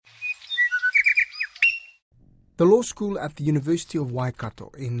The law school at the University of Waikato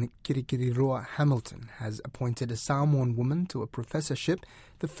in Kirikiriroa, Hamilton, has appointed a Samoan woman to a professorship,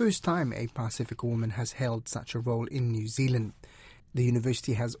 the first time a Pasifika woman has held such a role in New Zealand. The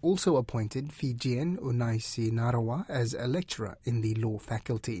university has also appointed Fijian Unaisi Narawa as a lecturer in the law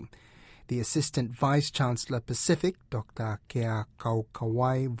faculty. The Assistant Vice-Chancellor Pacific, Dr. Kea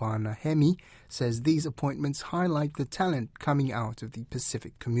Kaukawai Vanahemi, says these appointments highlight the talent coming out of the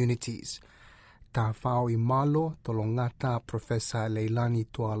Pacific communities. Tafaoimalo Tolongata Professor Leilani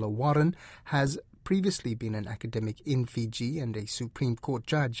Tuala Warren has previously been an academic in Fiji and a Supreme Court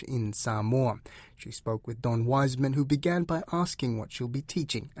judge in Samoa. She spoke with Don Wiseman, who began by asking what she'll be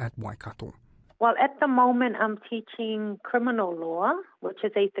teaching at Waikato. Well, at the moment, I'm teaching criminal law, which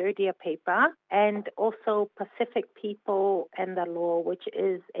is a third-year paper, and also Pacific people and the law, which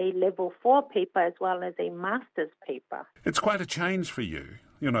is a level 4 paper as well as a master's paper. It's quite a change for you,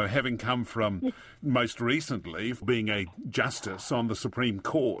 having come from most recently being a justice on the Supreme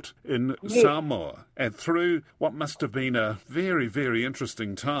Court in Samoa, and through what must have been a very, very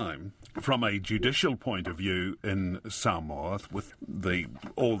interesting time from a judicial point of view in Samoa with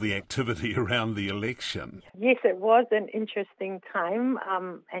all the activity around the election. Yes, it was an interesting time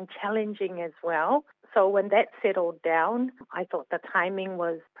and challenging as well. So when that settled down, I thought the timing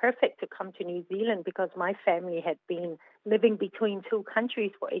was perfect to come to New Zealand because my family had been living between two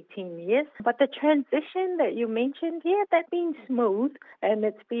countries for 18 years. But the transition that you mentioned, that's been smooth and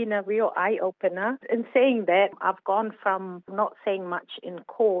it's been a real eye-opener. In saying that, I've gone from not saying much in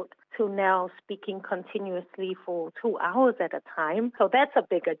court to now speaking continuously for 2 hours at a time. So that's a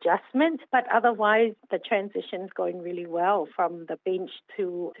big adjustment. But otherwise, the transition's going really well from the bench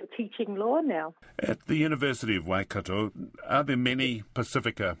to teaching law now. At the University of Waikato, are there many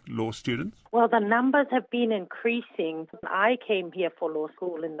Pasifika law students? Well, the numbers have been increasing. I came here for law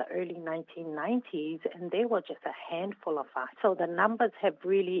school in the early 1990s, and there were just a handful of us. So the numbers have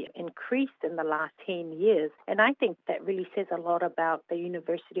really increased in the last 10 years. And I think that really says a lot about the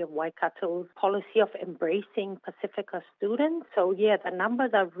University of Waikato's policy of embracing Pasifika students. So, the numbers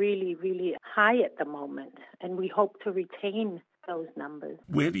are really, really high at the moment, and we hope to retain those numbers.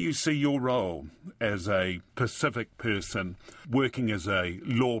 Where do you see your role as a Pacific person working as a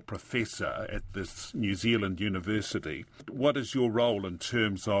law professor at this New Zealand university? What is your role in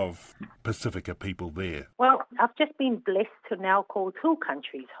terms of Pasifika people there? Well, I've just been blessed to now call two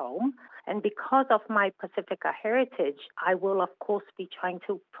countries home. And because of my Pasifika heritage, I will, of course, be trying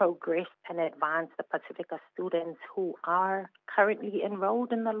to progress and advance the Pasifika students who are currently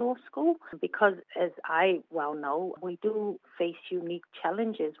enrolled in the law school. Because, as I well know, we do face unique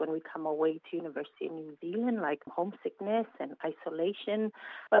challenges when we come away to University in New Zealand, like homesickness and isolation.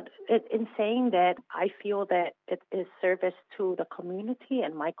 But in saying that, I feel that it is service to the community,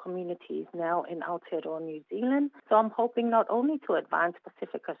 and my community is now in Aotearoa, New Zealand. So I'm hoping not only to advance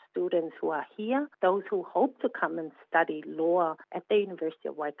Pasifika students who are here, those who hope to come and study law at the University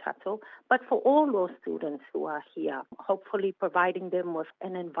of Waikato, but for all law students who are here, hopefully providing them with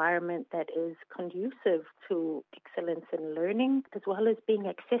an environment that is conducive to excellence in learning, as well as being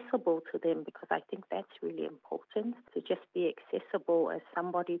accessible to them, because I think that's really important, to just be accessible as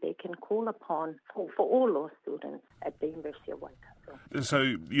somebody they can call upon for all law students at the University of Waikato.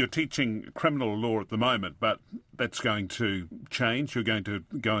 So you're teaching criminal law at the moment, but that's going to change? You're going to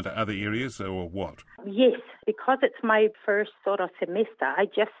go into other areas, or what? Yes, because it's my first sort of semester. I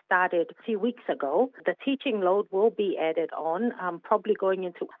just started a few weeks ago. The teaching load will be added on, probably going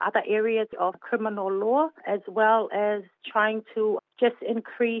into other areas of criminal law, as well as trying to just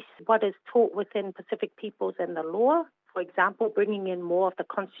increase what is taught within Pacific peoples and the law. For example, bringing in more of the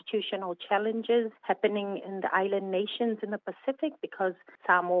constitutional challenges happening in the island nations in the Pacific, because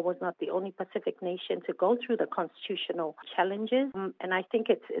Samoa was not the only Pacific nation to go through the constitutional challenges. And I think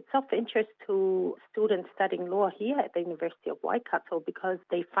it's of interest to students studying law here at the University of Waikato, because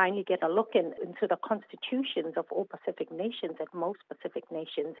they finally get a look into the constitutions of all Pacific nations, and most Pacific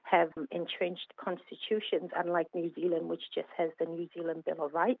nations have entrenched constitutions, unlike New Zealand, which just has the New Zealand Bill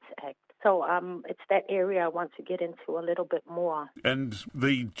of Rights Act. So it's that area I want to get into a little bit more. And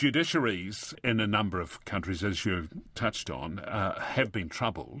the judiciaries in a number of countries, as you touched on, have been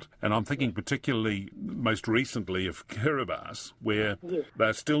troubled. And I'm thinking particularly most recently of Kiribati, where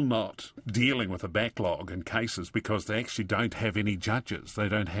they're still not dealing with a backlog in cases because they actually don't have any judges. They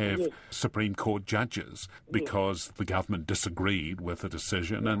don't have Supreme Court judges because the government disagreed with a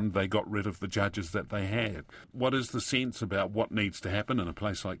decision and they got rid of the judges that they had. What is the sense about what needs to happen in a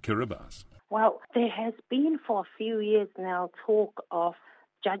place like Kiribati? Well, there has been for a few years now talk of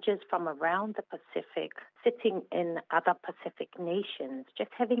judges from around the Pacific sitting in other Pacific nations,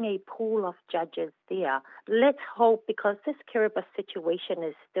 just having a pool of judges there. Let's hope, because this Kiribati situation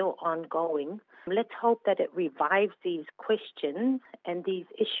is still ongoing, let's hope that it revives these questions and these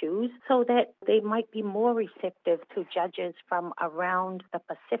issues so that they might be more receptive to judges from around the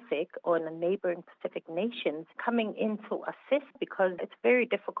Pacific or in the neighboring Pacific nations coming in to assist, because it's very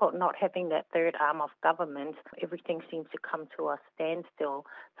difficult not having that third arm of government. Everything seems to come to a standstill.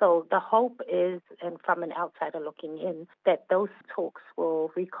 So the hope is, and from an outsider looking in, that those talks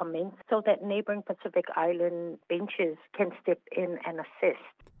will recommence so that neighboring Pacific Island benches can step in and assist.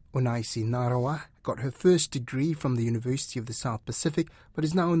 Unaisi Narawa got her first degree from the University of the South Pacific, but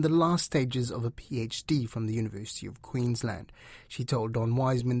is now in the last stages of a PhD from the University of Queensland. She told Don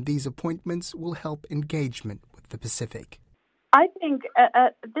Wiseman these appointments will help engagement with the Pacific. I think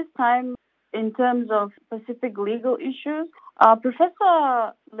at this time, in terms of Pacific legal issues,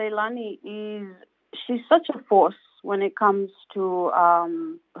 Professor Leilani she's such a force when it comes to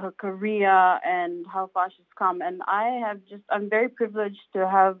her career and how far she's come. And I'm very privileged to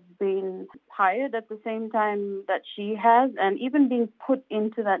have been hired at the same time that she has, and even being put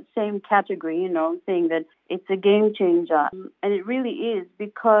into that same category, saying that it's a game changer. And it really is,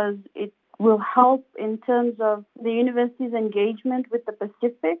 because it will help in terms of the university's engagement with the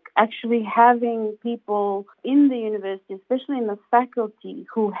Pacific, actually having people in the university, especially in the faculty,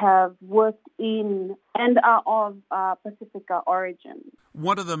 who have worked in and are of Pasifika origin.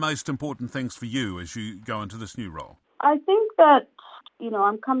 What are the most important things for you as you go into this new role? I think that,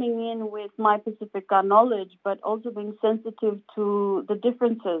 I'm coming in with my Pasifika knowledge, but also being sensitive to the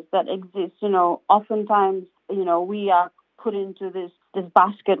differences that exist. Oftentimes, we are put into this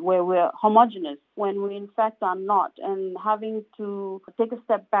basket where we're homogenous when we in fact are not, and having to take a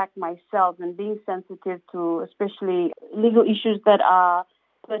step back myself and being sensitive to especially legal issues that are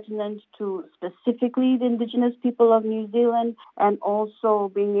pertinent to specifically the Indigenous people of New Zealand, and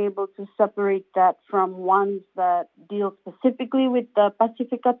also being able to separate that from ones that deal specifically with the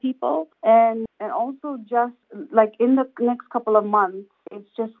Pasifika people. And also just like in the next couple of months, it's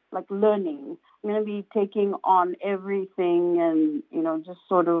just like learning. I'm going to be taking on everything and, just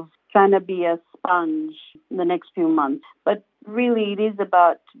sort of trying to be a sponge in the next few months. But really, it is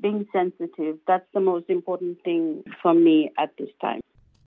about being sensitive. That's the most important thing for me at this time.